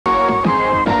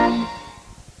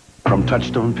From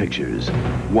Touchstone Pictures,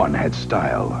 one had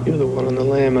style. You're the one on the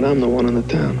lam and I'm the one in the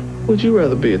town. Who'd you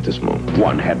rather be at this moment?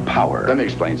 One had power. Let me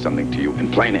explain something to you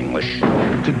in plain English.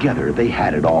 Together, they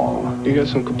had it all. You got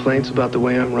some complaints about the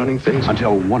way I'm running things?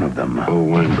 Until one of them... Oh,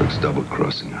 Weinberg's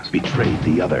double-crossing us. ...betrayed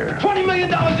the other. $20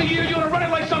 million a year, you want to run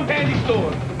it like some candy store.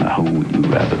 Now, who would you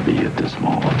rather be at this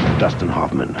moment? Dustin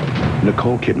Hoffman,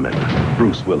 Nicole Kidman,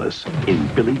 Bruce Willis in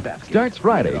Billy Bathgate. Starts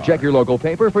Friday. Check your local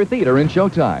paper for theater and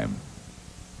showtime.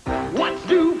 What's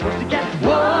new, pussycat?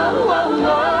 Whoa, whoa,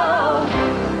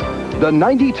 whoa. The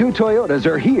 92 Toyotas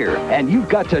are here, and you've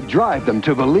got to drive them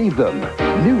to believe them.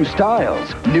 New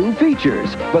styles, new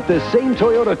features, but the same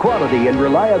Toyota quality and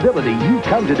reliability you've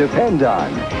come to depend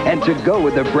on. And to go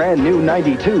with the brand new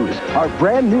 92s are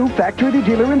brand new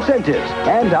factory-to-dealer incentives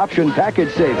and option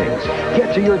package savings.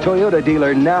 Get to your Toyota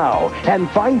dealer now and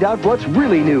find out what's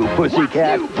really new,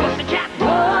 pussycat. What's new, pussycat?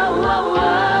 Whoa, whoa, whoa.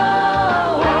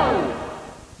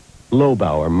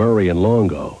 Lobauer, Murray, and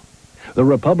Longo. The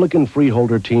Republican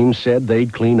freeholder team said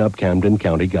they'd clean up Camden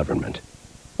County government.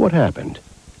 What happened?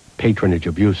 Patronage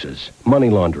abuses, money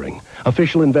laundering,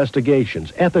 official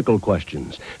investigations, ethical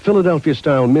questions,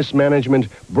 Philadelphia-style mismanagement,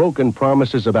 broken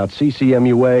promises about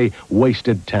CCMUA,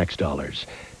 wasted tax dollars.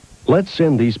 Let's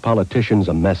send these politicians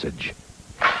a message.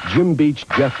 Jim Beach,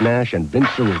 Jeff Nash, and Vince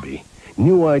Cerruti.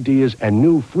 New ideas and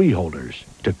new freeholders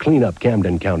to clean up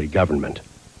Camden County government.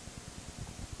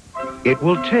 It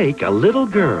will take a little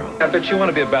girl. I bet you want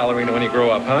to be a ballerina when you grow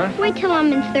up, huh? Wait till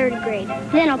I'm in 3rd grade.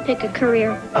 Then I'll pick a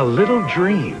career. A little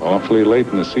dream. Awfully late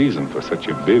in the season for such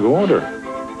a big order.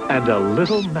 And a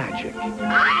little magic.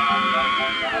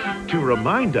 To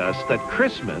remind us that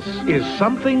Christmas is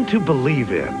something to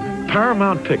believe in.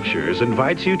 Paramount Pictures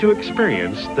invites you to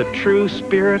experience the true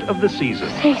spirit of the season.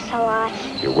 Thanks a lot.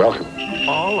 You're welcome.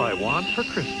 All I Want for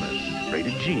Christmas.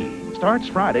 Rated G. Starts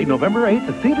Friday, November 8th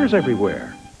at theaters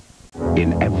everywhere.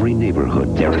 In every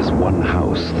neighborhood, there is one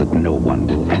house that no one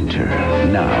will enter.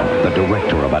 Now, the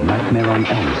director of A Nightmare on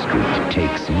Elm Street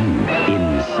takes you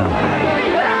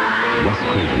inside. Wes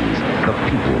Craven's The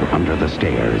People Under the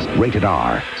Stairs. Rated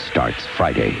R. Starts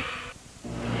Friday.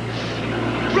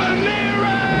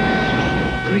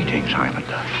 Greetings,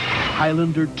 Highlander.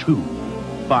 Highlander 2.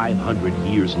 500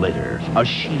 years later, a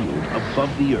shield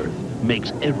above the earth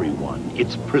makes everyone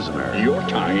its prisoner. Your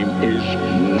time is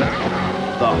now.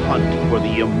 The hunt for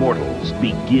the immortals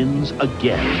begins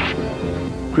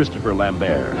again. Christopher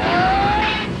Lambert,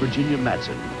 Virginia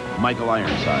Madsen, Michael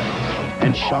Ironside,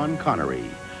 and Sean Connery.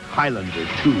 Highlander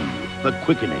 2, The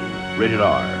Quickening, rated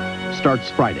R.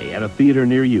 Starts Friday at a theater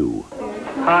near you.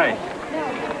 Hi.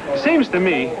 Seems to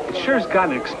me it sure's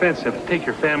gotten expensive to take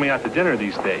your family out to dinner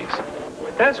these days.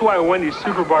 That's why Wendy's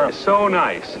SuperBar is so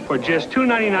nice. For just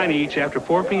 $2.99 each after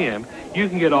 4 p.m., you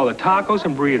can get all the tacos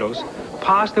and burritos,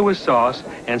 pasta with sauce,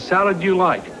 and salad you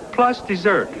like, plus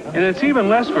dessert. And it's even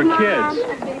less for kids.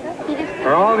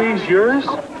 Are all these yours?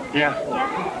 Yeah.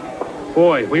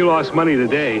 Boy, we lost money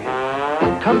today.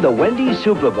 Come to Wendy's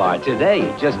SuperBar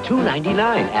today, just $2.99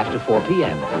 after 4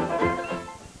 p.m.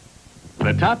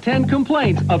 The top 10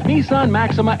 complaints of Nissan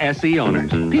Maxima SE owners.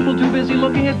 People too busy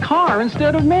looking at car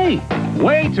instead of me.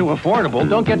 Way too affordable,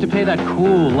 don't get to pay that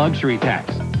cool luxury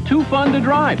tax. Too fun to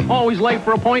drive, always late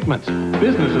for appointments.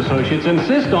 Business associates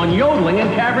insist on yodeling and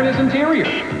cavernous interior.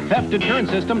 Theft deterrent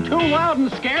system too loud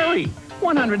and scary.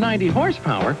 190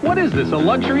 horsepower? What is this, a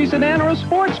luxury sedan or a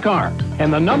sports car?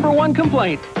 And the #1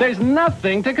 complaint, there's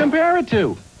nothing to compare it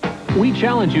to. We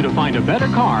challenge you to find a better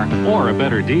car or a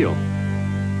better deal.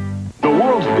 The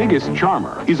world's biggest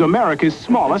charmer is America's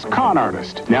smallest con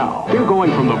artist. Now, they're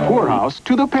going from the poorhouse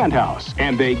to the penthouse,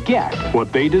 and they get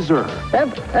what they deserve.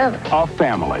 A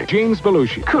family. James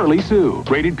Belushi, Curly Sue,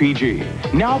 rated PG.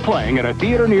 Now playing at a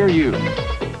theater near you.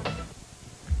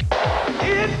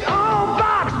 It's on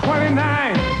Fox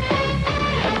 29.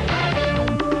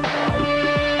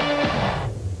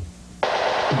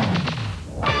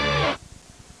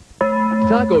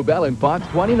 Taco Bell and Fox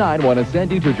 29 want to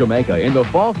send you to Jamaica in the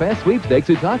Fall Fest sweepstakes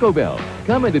at Taco Bell.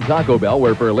 Come into Taco Bell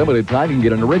where for a limited time you can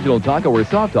get an original taco or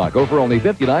soft taco for only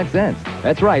 59 cents.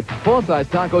 That's right, full-size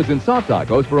tacos and soft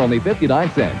tacos for only 59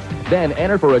 cents. Then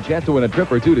enter for a chance to win a trip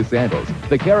or two to Sandals,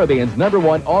 the Caribbean's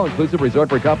 #1 all-inclusive resort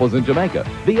for couples in Jamaica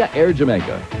via Air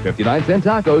Jamaica. 59-cent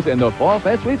tacos and the Fall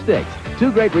Fest sweepstakes.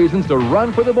 Two great reasons to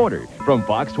run for the border from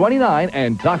Fox 29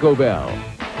 and Taco Bell.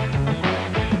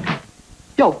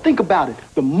 Yo, think about it.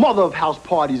 The mother of house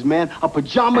parties, man. A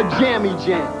pajama jammy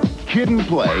jam. Kid and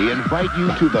Play invite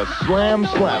you to the Slam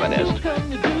Slaminist.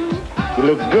 You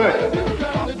look good.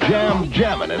 Jam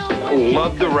Jaminist.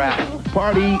 Love the rap.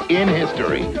 Party in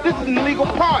history. This is an illegal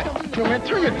party. Yo, man,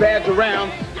 turn your badge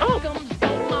around.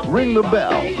 Ring the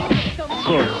bell.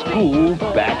 Cause school's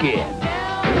back in.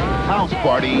 House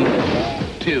Party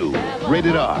 2.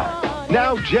 Rated R.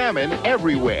 Now jamming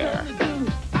everywhere.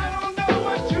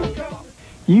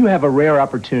 You have a rare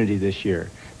opportunity this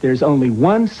year. There's only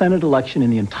one Senate election in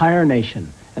the entire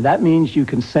nation, and that means you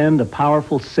can send a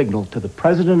powerful signal to the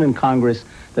President and Congress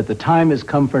that the time has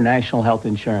come for national health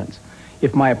insurance.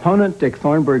 If my opponent, Dick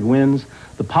Thornburg, wins,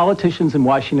 the politicians in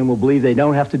Washington will believe they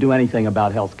don't have to do anything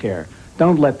about health care.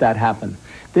 Don't let that happen.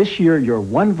 This year, your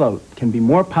one vote can be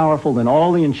more powerful than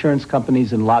all the insurance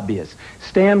companies and lobbyists.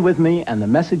 Stand with me, and the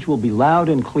message will be loud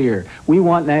and clear. We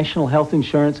want national health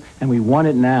insurance, and we want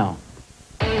it now.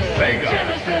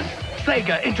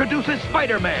 Sega introduces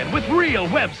Spider-Man with real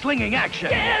web-slinging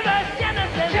action.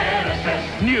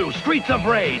 Genesis. New Streets of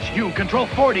Rage. You control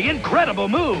 40 incredible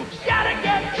moves. Gotta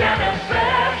get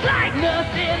Genesis like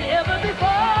nothing ever before.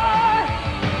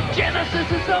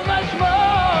 Genesis is so much more.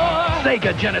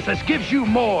 Sega Genesis gives you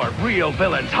more real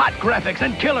villains, hot graphics,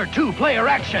 and killer two-player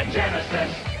action.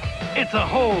 Genesis. It's a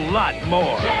whole lot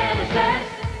more. Genesis.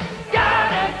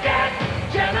 Gotta get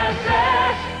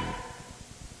Genesis.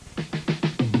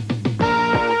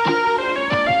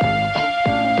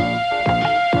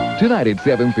 Tonight at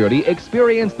 7:30,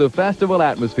 experience the festival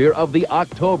atmosphere of the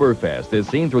Oktoberfest as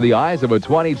seen through the eyes of a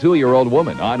 22-year-old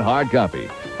woman on hard copy.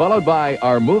 Followed by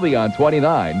our movie on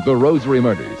 29, The Rosary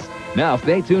Murders. Now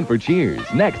stay tuned for Cheers,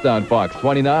 next on Fox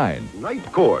 29. Night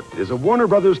Court is a Warner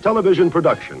Brothers television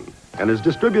production and is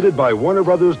distributed by Warner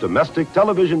Brothers Domestic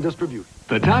Television Distribution.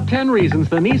 The top 10 reasons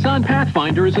the Nissan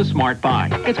Pathfinder is a smart buy.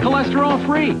 It's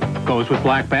cholesterol-free. Goes with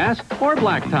black bass or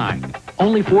black tie.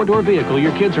 Only four-door vehicle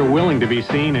your kids are willing to be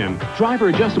seen in.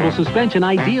 Driver-adjustable suspension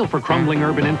ideal for crumbling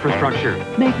urban infrastructure.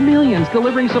 Make millions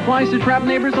delivering supplies to trapped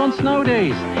neighbors on snow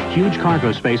days. Huge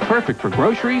cargo space perfect for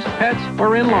groceries, pets,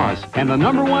 or in-laws. And the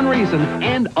 #1 reason,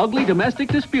 end ugly domestic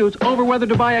disputes over whether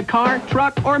to buy a car,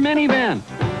 truck, or minivan.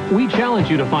 We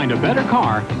challenge you to find a better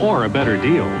car or a better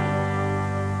deal.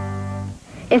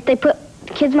 If they put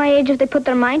kids my age, if they put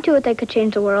their mind to it, they could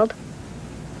change the world.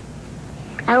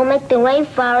 I'll make the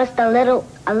rainforest a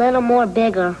little more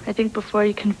bigger. I think before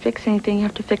you can fix anything, you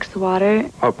have to fix the water.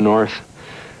 Up north,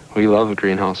 we love the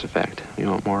greenhouse effect. We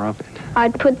want more of it.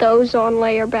 I'd put the ozone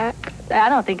layer back. I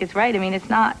don't think it's right. I mean, it's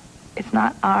not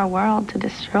our world to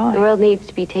destroy. The world needs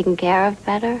to be taken care of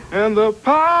better. And the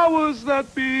powers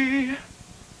that be,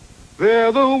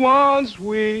 they're the ones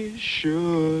we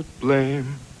should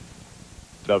blame.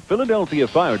 The Philadelphia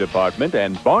Fire Department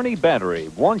and Barney Battery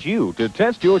want you to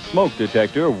test your smoke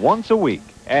detector once a week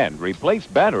and replace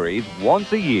batteries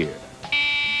once a year.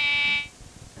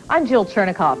 I'm Jill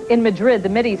Chernikoff. In Madrid, the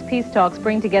Mideast peace talks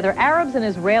bring together Arabs and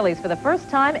Israelis for the first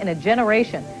time in a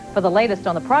generation. For the latest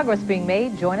on the progress being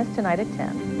made, join us tonight at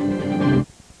 10.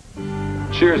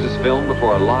 Cheers is filmed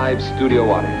before a live studio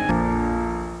audience.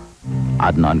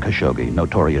 Adnan Khashoggi,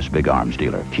 notorious big arms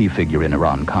dealer, key figure in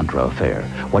Iran-Contra affair.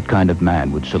 What kind of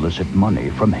man would solicit money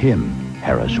from him?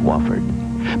 Harris Wofford.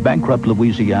 Bankrupt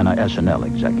Louisiana SNL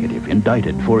executive,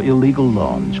 indicted for illegal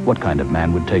loans. What kind of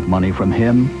man would take money from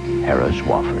him? Harris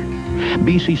Wofford.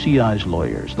 BCCI's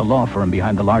lawyers, the law firm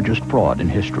behind the largest fraud in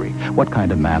history. What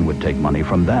kind of man would take money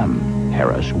from them?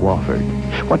 Harris Wofford.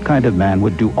 What kind of man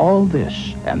would do all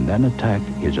this and then attack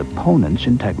his opponent's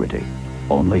integrity?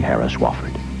 Only Harris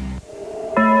Wofford.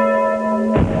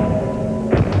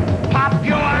 Pop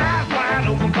your eyes wide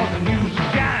open cause the news is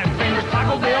giant. Famous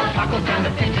Taco Bell, tacos down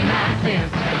to 59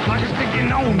 cents. Like it's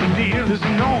sticking on the deal, this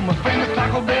enormous famous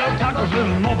Taco Bell, tacos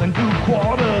little more than 2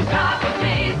 quarters. Taco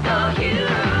taste so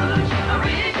huge,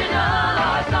 original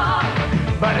or soft.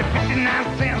 But at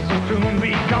 59 cents will soon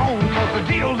be gone, cause the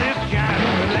deal this giant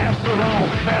only lasts so long.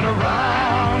 Better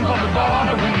run for the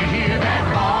border when you hear that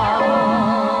horn.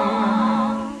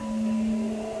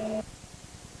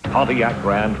 Pontiac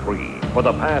Grand Prix. For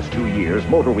the past 2 years,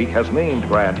 Motor Week has named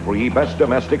Grand Prix Best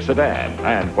Domestic Sedan.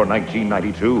 And for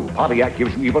 1992, Pontiac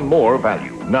gives you even more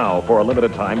value. Now, for a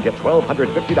limited time, get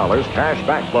 $1,250 cash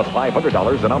back plus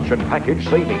 $500 in option package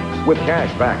savings. With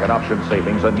cash back and option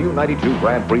savings, a new 92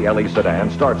 Grand Prix LE sedan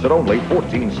starts at only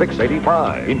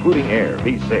 $14,685, including air,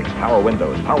 V6, power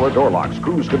windows, power door locks,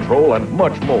 cruise control, and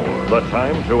much more. The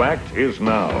time to act is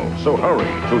now. So hurry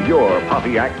to your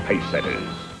Pontiac Pacesetters.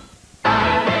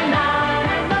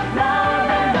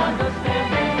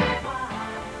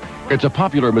 It's a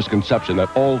popular misconception that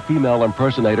all female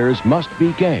impersonators must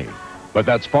be gay, but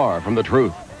that's far from the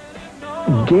truth.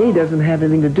 Gay doesn't have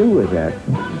anything to do with that.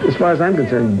 As far as I'm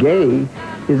concerned, gay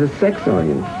is a sex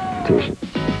orientation.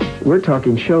 We're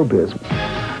talking showbiz.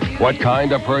 What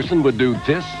kind of person would do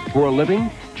this for a living?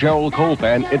 Gerald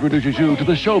Colpan introduces you to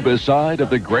the showbiz side of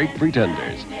The Great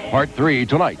Pretenders. Part 3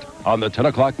 tonight on the 10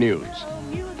 o'clock news.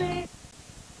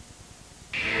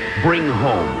 bring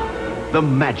home the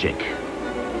magic,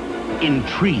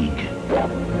 intrigue,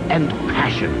 and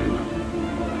passion.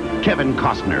 Kevin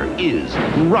Costner is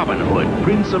Robin Hood,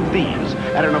 Prince of Thieves,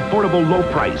 at an affordable low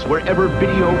price wherever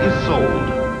video is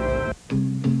sold.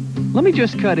 Let me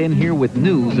just cut in here with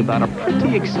news about a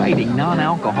pretty exciting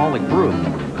non-alcoholic brew.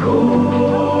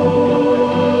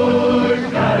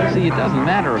 See, it doesn't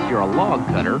matter if you're a log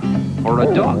cutter or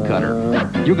a dog cutter.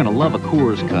 You're going to love a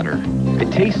Coors Cutter.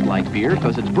 It tastes like beer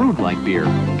because it's brewed like beer.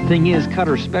 Thing is,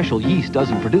 Cutter's special yeast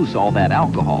doesn't produce all that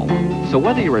alcohol. So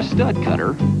whether you're a stud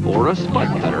cutter or a spud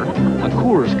cutter, a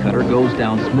Coors Cutter goes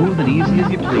down smooth and easy as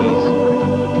you please.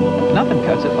 Nothing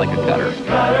cuts it like a cutter.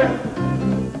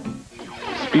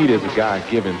 Speed is a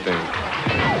God-given thing.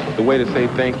 The way to say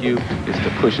thank you is to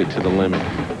push it to the limit.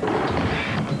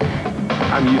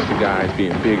 I'm used to guys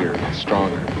being bigger and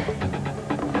stronger,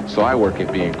 so I work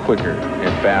at being quicker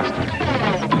and faster.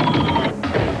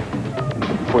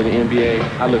 For the NBA,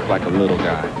 I look like a little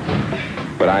guy,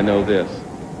 but I know this.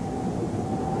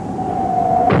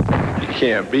 You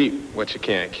can't beat what you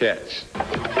can't catch.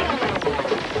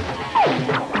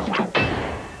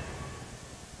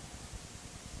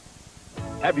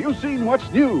 Have you seen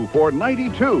what's new for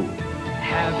 92?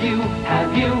 Have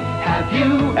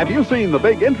you seen the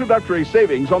big introductory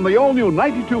savings on the all-new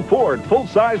 92 Ford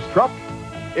full-size truck?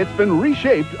 It's been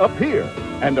reshaped up here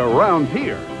and around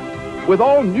here, with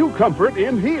all new comfort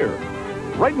in here.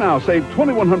 Right now, save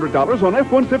 $2,100 on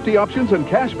F-150 options and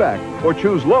cash back, or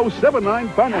choose low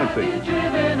 7.9 financing.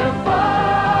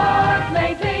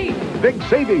 Big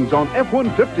savings on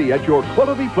F-150 at your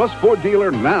Quality Plus Ford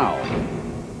dealer now.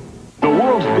 The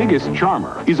world's biggest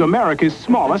charmer is America's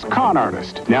smallest con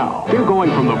artist. Now, they're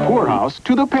going from the poorhouse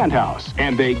to the penthouse,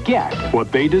 and they get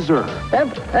what they deserve.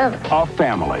 A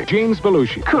family. James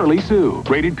Belushi, Curly Sue,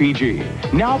 rated PG.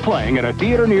 Now playing at a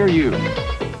theater near you.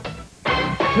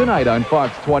 Tonight on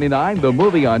Fox 29, the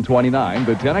movie on 29,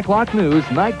 the 10 o'clock news,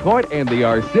 Night Court, and the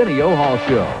Arsenio Hall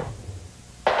Show.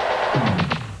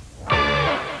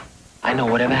 I know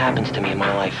whatever happens to me in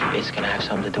my life is going to have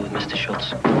something to do with Mr.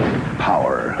 Schultz.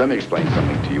 Power. Let me explain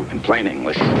something to you in plain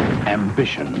English.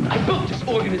 Ambition. I built this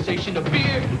organization, the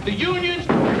beer, the unions.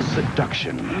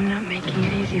 Seduction. I'm not making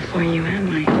it easy for you,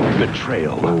 am I?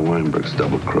 Betrayal. Lo Weinberg's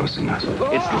double-crossing us.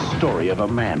 It's the story of a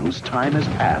man whose time has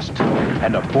passed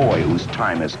and a boy whose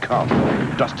time has come.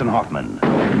 Dustin Hoffman,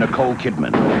 Nicole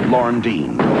Kidman, Lauren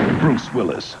Dean, Bruce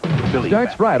Willis, Billy.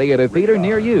 Starts Friday at a theater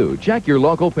near you. Check your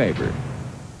local paper.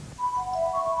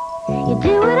 You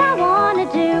do what I want to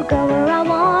do, go where I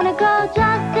want to go,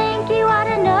 just think you ought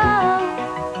to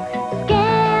know.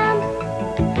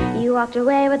 Scamps, you walked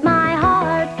away with my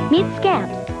heart. Meet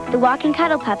Scamps, the walking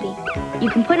cuddle puppy. You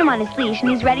can put him on his leash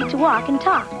and he's ready to walk and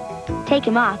talk. Take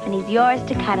him off and he's yours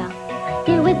to cuddle.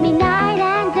 You're with me night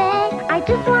and day, I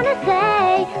just want to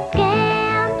say,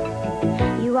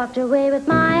 Scamps, you walked away with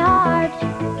my heart.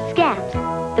 Scamps,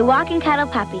 the walking cuddle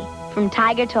puppy from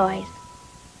Tiger Toys.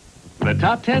 The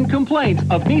top 10 complaints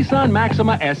of Nissan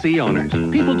Maxima SE owners.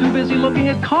 People too busy looking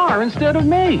at car instead of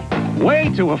me.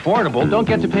 Way too affordable, don't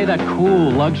get to pay that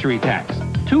cool luxury tax.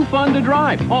 Too fun to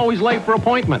drive, always late for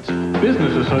appointments.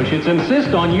 Business associates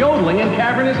insist on yodeling and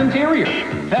cavernous interior.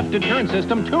 Theft deterrent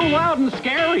system too loud and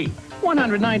scary.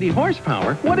 190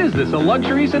 horsepower? What is this, a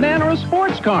luxury sedan or a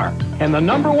sports car? And the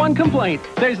 #1 complaint,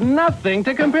 there's nothing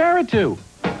to compare it to.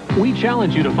 We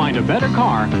challenge you to find a better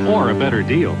car or a better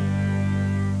deal.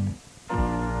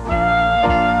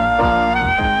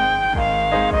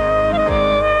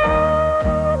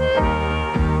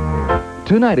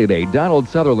 Tonight at 8, Donald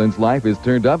Sutherland's life is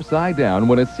turned upside down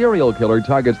when a serial killer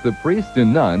targets the priests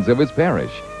and nuns of his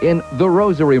parish in The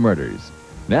Rosary Murders.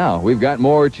 Now, we've got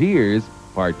more Cheers,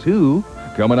 Part 2,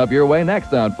 coming up your way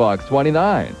next on Fox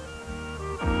 29.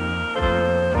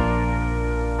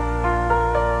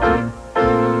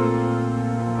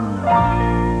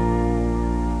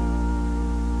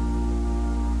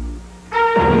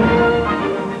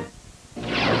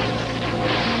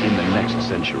 In the next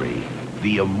century,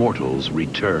 the Immortals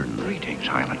return. Greetings,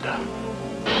 Highlander.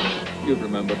 You've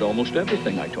remembered almost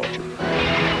everything I taught you.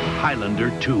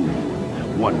 Highlander 2.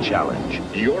 One challenge.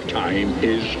 Your time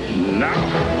is now.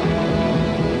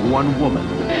 One woman.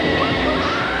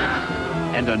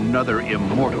 And another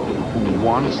immortal who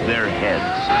wants their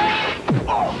heads.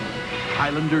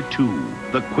 Highlander 2.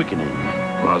 The Quickening.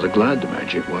 Rather glad the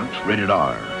magic works. Rated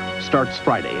R. Starts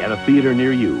Friday at a theater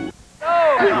near you.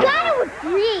 We gotta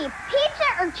agree. Pizza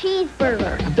or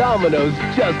cheeseburger? Domino's,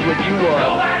 just what you want.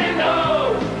 Nobody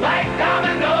knows like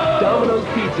Domino's. Domino's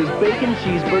Pizza's Bacon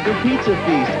Cheeseburger Pizza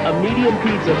Feast. A medium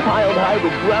pizza piled high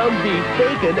with ground beef,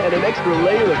 bacon, and an extra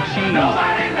layer of cheese.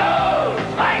 Nobody knows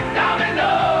like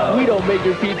Domino's. We don't make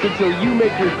your pizza till you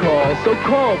make your call. So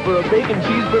call for a bacon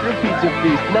cheeseburger pizza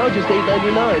feast. Now just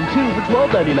 $8.99. 2 for $12.99.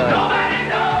 Nobody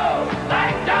knows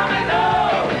like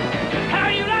Domino's how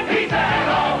you like pizza at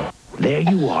home. There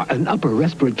you are, an upper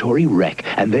respiratory wreck.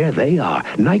 And there they are,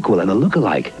 NyQuil and a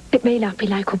look-alike. It may not be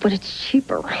NyQuil, but it's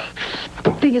cheaper.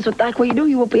 The thing is with NyQuil, you know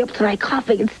you won't be up tonight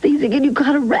coughing and sneezing, and you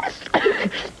gotta rest.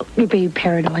 You're being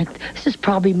paranoid. This is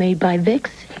probably made by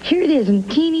Vicks. Here it is in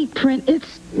teeny print.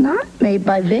 It's not made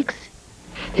by Vicks.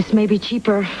 This may be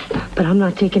cheaper, but I'm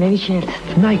not taking any chances.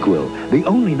 NyQuil, the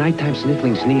only nighttime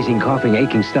sniffling, sneezing, coughing,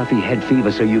 aching, stuffy, head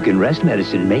fever so you can rest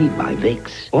medicine made by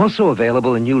Vicks. Also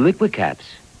available in new liquid caps.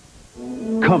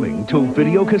 Coming to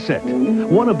video cassette,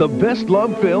 one of the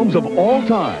best-loved films of all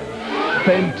time,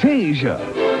 Fantasia,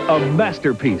 a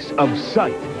masterpiece of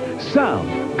sight,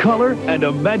 sound, color, and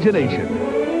imagination.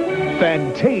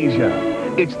 Fantasia.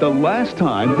 It's the last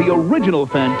time the original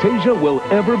Fantasia will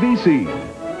ever be seen.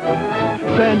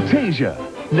 Fantasia,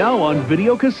 now on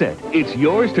video cassette. It's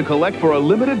yours to collect for a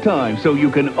limited time so you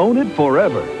can own it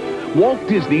forever. Walt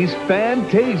Disney's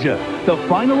Fantasia, the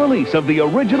final release of the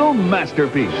original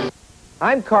masterpiece.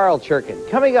 I'm Carl Churkin.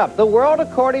 Coming up, the world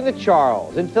according to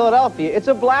Charles. In Philadelphia, it's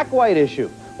a black-white issue.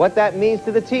 What that means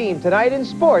to the team tonight in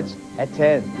sports at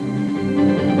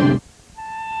 10.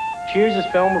 Cheers is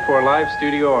filmed before a live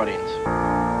studio audience.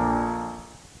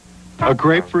 A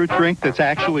grapefruit drink that's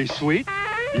actually sweet?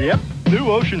 Yep. New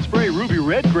Ocean Spray Ruby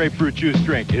Red grapefruit juice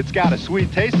drink. It's got a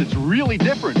sweet taste that's really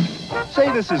different.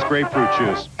 Say this is grapefruit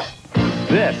juice.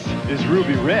 This is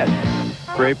Ruby Red.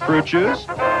 Grapefruit juice?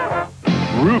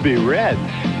 Ruby Red.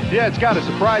 Yeah, it's got a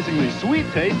surprisingly sweet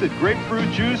taste that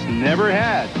grapefruit juice never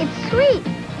had. It's sweet.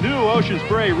 New Ocean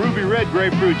Spray Ruby Red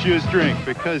grapefruit juice drink,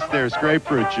 because there's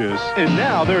grapefruit juice. And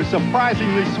now there's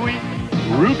surprisingly sweet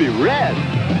Ruby Red.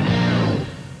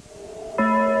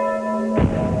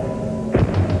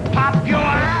 Pop your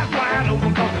eyes wide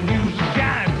open cause the news is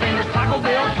giant. Famous Taco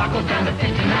Bell, tacos down to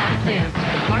 59 cents.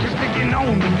 Like a sticking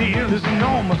on the deal is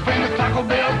enormous. Famous Taco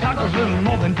Bell, tacos little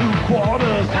more than 2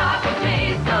 quarters. Taco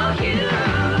taste so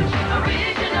huge,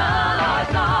 original or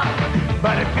soft.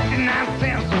 But at 59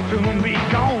 cents, they'll soon be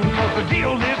gone. Cause the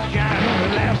deal is giant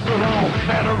and it lasts so long.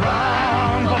 Better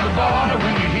run for the border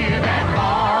when you hear that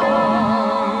horn.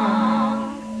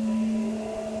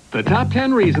 The top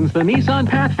 10 reasons the Nissan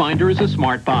Pathfinder is a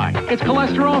smart buy. It's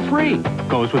cholesterol-free.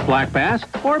 Goes with black bass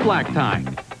or black tie.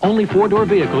 Only 4-door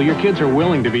vehicle your kids are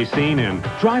willing to be seen in.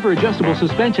 Driver-adjustable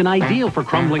suspension ideal for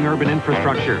crumbling urban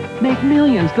infrastructure. Make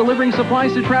millions delivering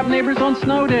supplies to trapped neighbors on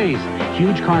snow days.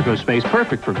 Huge cargo space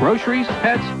perfect for groceries,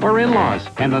 pets, or in-laws.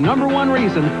 And the #1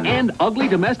 reason, end ugly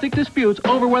domestic disputes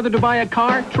over whether to buy a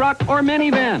car, truck, or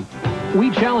minivan.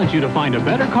 We challenge you to find a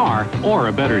better car or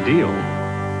a better deal.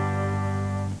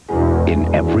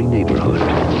 In every neighborhood,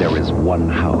 there is one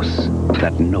house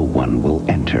that no one will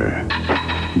enter.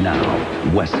 Now,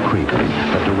 Wes Craven,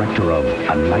 the director of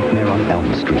A Nightmare on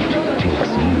Elm Street, takes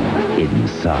you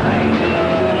inside.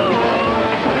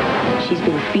 She's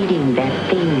been feeding that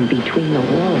thing between the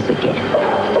walls again.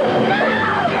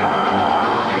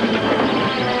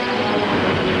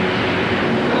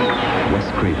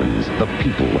 Wes Craven's The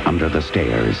People Under the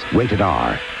Stairs, rated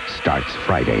R, starts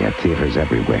Friday at theaters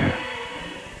everywhere.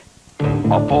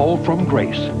 A fall from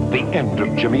grace, the end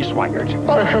of Jimmy Swaggart.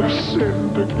 I have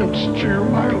sinned against you,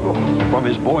 my Lord. From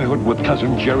his boyhood with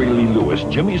cousin Jerry Lee Lewis,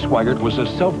 Jimmy Swaggart was a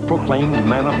self-proclaimed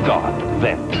man of God.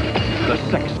 Then, the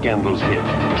sex scandals hit.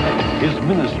 His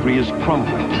ministry is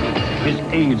crumbling. His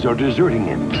aides are deserting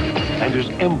him. And his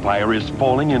empire is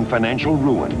falling in financial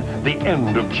ruin. The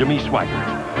end of Jimmy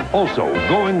Swaggart. Also,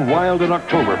 Going Wild at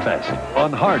Oktoberfest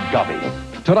on hard copy.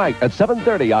 Tonight at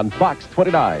 7:30 on Fox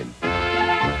 29.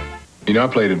 You know, I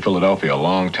played in Philadelphia a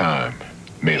long time.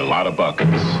 Made a lot of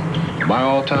buckets. My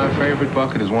all-time favorite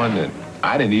bucket is one that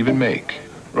I didn't even make.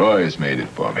 Roy has made it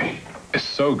for me. It's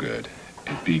so good.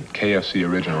 It beat KFC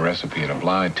original recipe in a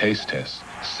blind taste test.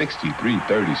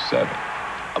 63-37.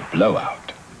 A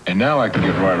blowout. And now I can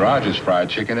get Roy Rogers fried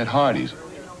chicken at Hardee's.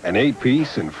 An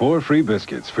 8-piece and 4 free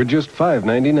biscuits for just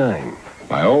 $5.99.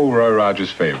 My old Roy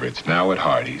Rogers favorites now at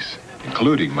Hardee's,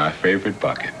 including my favorite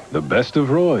bucket. The best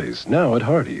of Roy's, now at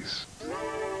Hardee's.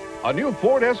 A new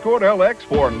Ford Escort LX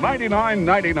for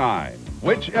 $99.99.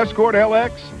 Which Escort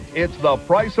LX? It's the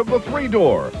price of the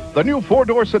 3-door, the new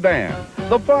 4-door sedan,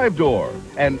 the 5-door,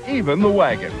 and even the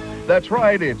wagon. That's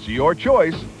right, it's your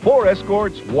choice. 4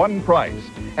 Escorts, one price.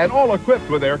 And all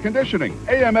equipped with air conditioning,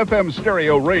 AM/FM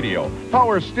stereo radio,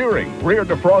 power steering, rear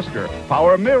defroster,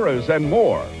 power mirrors, and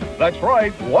more. That's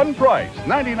right, one price,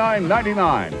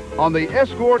 $99.99 on the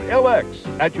Escort LX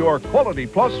at your Quality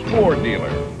Plus Ford dealer.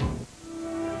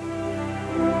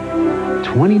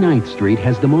 29th Street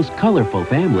has the most colorful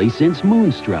family since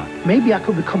Moonstruck. Maybe I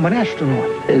could become an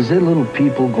astronaut. Is there little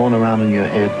people going around in your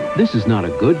head? This is not a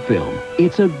good film.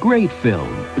 It's a great film.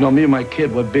 You know, me and my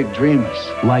kid were big dreamers.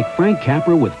 Like Frank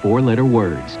Capra with 4-letter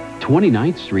words.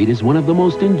 29th Street is one of the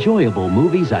most enjoyable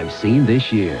movies I've seen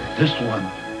this year. This one,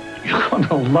 you're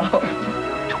gonna love.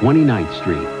 29th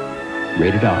Street.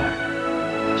 Rated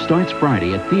R. Starts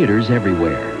Friday at theaters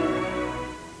everywhere.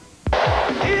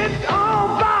 It's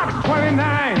on Fox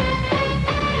 29.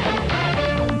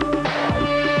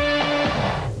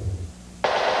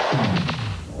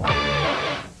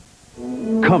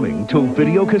 Coming to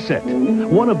video cassette,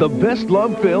 one of the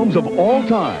best-loved films of all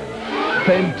time,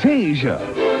 Fantasia,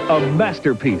 a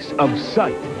masterpiece of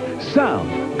sight,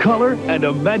 sound, color, and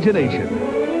imagination.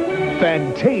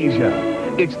 Fantasia.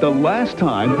 It's the last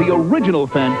time the original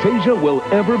Fantasia will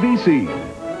ever be seen.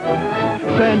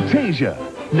 Fantasia.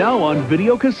 Now on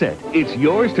video cassette. It's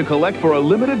yours to collect for a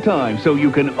limited time so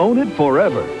you can own it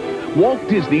forever. Walt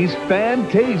Disney's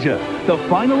Fantasia, the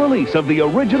final release of the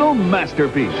original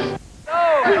masterpiece.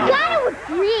 You gotta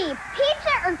agree.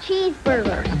 Pizza or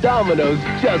cheeseburger? Domino's,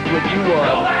 just what you want.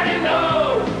 Nobody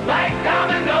knows like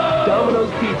Domino's.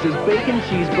 Domino's Pizza's Bacon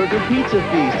Cheeseburger Pizza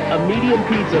Feast. A medium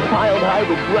pizza piled high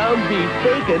with ground beef,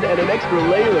 bacon, and an extra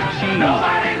layer of cheese.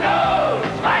 Nobody knows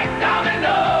like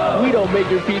Domino's. We don't make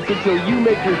your pizza till you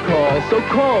make your call. So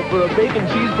call for a Bacon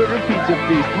Cheeseburger Pizza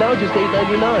Feast. Now just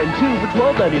 $8.99, 2 for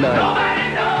 $12.99. Nobody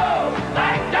knows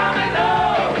like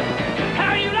Domino's.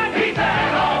 How you like pizza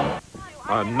at home?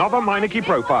 Another Meineke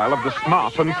profile of the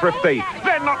smart and thrifty.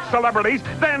 They're not celebrities,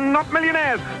 they're not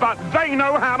millionaires, but they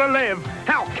know how to live.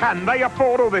 How can they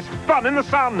afford all this fun in the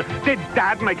sun? Did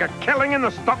Dad make a killing in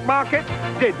the stock market?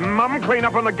 Did Mum clean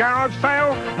up on the garage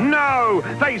sale? No,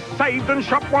 they saved and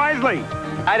shopped wisely.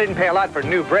 I didn't pay a lot for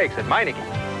new brakes at Meineke.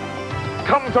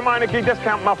 Come to Meineke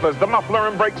Discount Mufflers, the muffler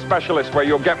and brake specialist, where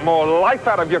you'll get more life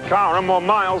out of your car and more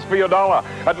miles for your dollar.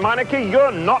 At Meineke,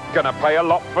 you're not going to pay a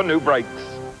lot for new brakes.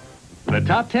 The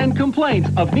top 10 complaints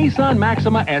of Nissan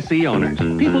Maxima SE owners.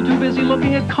 People too busy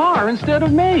looking at car instead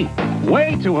of me.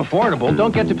 Way too affordable,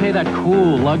 don't get to pay that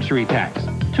cool luxury tax.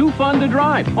 Too fun to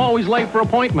drive, always late for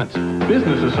appointments.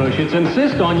 Business associates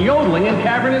insist on yodeling in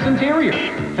cavernous interior.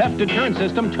 Theft deterrent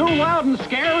system too loud and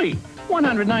scary.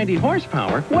 190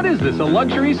 horsepower? What is this, a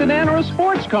luxury sedan or a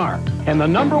sports car? And the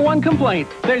 #1 complaint,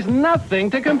 there's nothing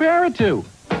to compare it to.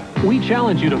 We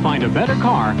challenge you to find a better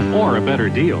car or a better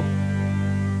deal.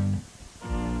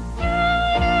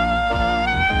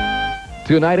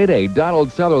 Tonight at 8,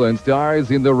 Donald Sutherland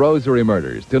stars in The Rosary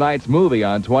Murders. Tonight's movie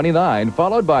on 29,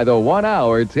 followed by the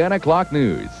 1-hour 10 o'clock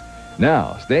news.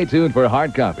 Now, stay tuned for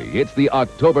hard copy. It's the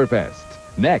Oktoberfest.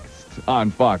 Next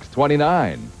on Fox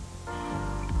 29.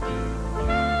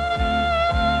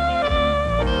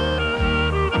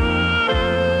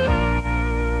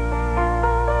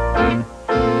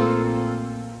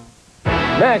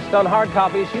 Next on Hard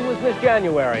Copy, she was Miss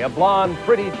January, a blonde,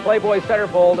 pretty Playboy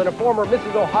centerfold, and a former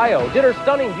Mrs. Ohio. Did her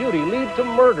stunning beauty lead to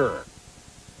murder?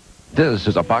 This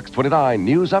is a Fox 29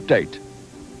 News Update.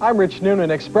 I'm Rich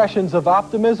Noonan. Expressions of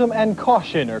optimism and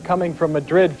caution are coming from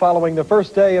Madrid following the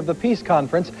first day of the peace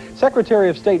conference. Secretary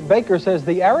of State Baker says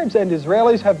the Arabs and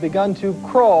Israelis have begun to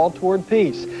crawl toward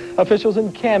peace. Officials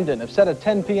in Camden have set a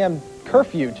 10 p.m.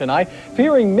 curfew tonight,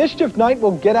 fearing Mischief Night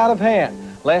will get out of hand.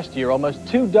 Last year, almost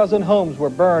 24 homes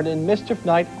were burned in Mischief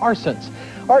Night arsons.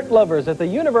 Art lovers at the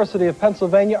University of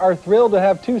Pennsylvania are thrilled to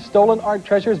have 2 stolen art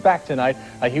treasures back tonight.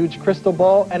 A huge crystal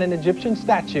ball and an Egyptian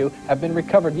statue have been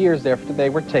recovered years after they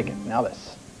were taken. Now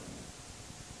this.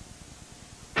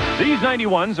 These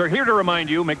 91s are here to remind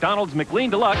you McDonald's McLean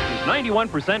Deluxe is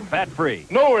 91% fat-free.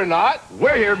 No, we're not.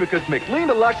 We're here because McLean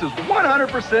Deluxe is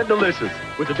 100% delicious.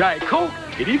 With a Diet Coke,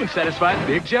 it even satisfies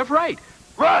Big Jeff Wright.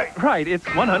 Right, it's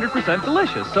 100%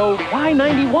 delicious, so why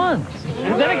 91s?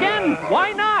 And then again,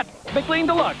 why not? McLean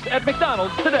Deluxe at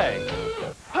McDonald's today.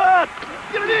 Get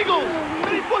an Eagles!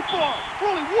 Mini football! For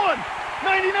only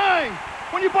 $1.99!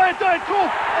 When you buy a Diet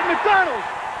Coke at McDonald's,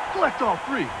 collect all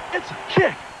 3. It's a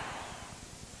kick!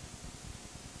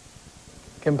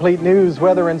 Complete news,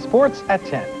 weather, and sports at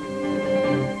 10.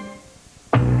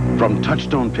 From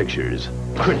Touchstone Pictures,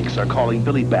 critics are calling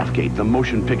Billy Bathgate the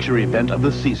motion picture event of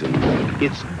the season.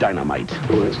 It's dynamite.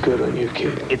 Oh, it's good on you,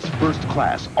 kid. It's first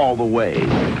class all the way.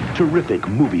 Terrific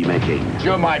movie making.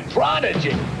 You're my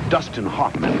prodigy. Dustin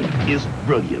Hoffman is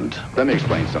brilliant. Let me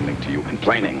explain something to you in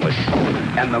plain English.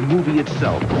 And the movie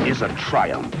itself is a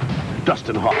triumph.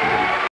 Dustin Hoffman.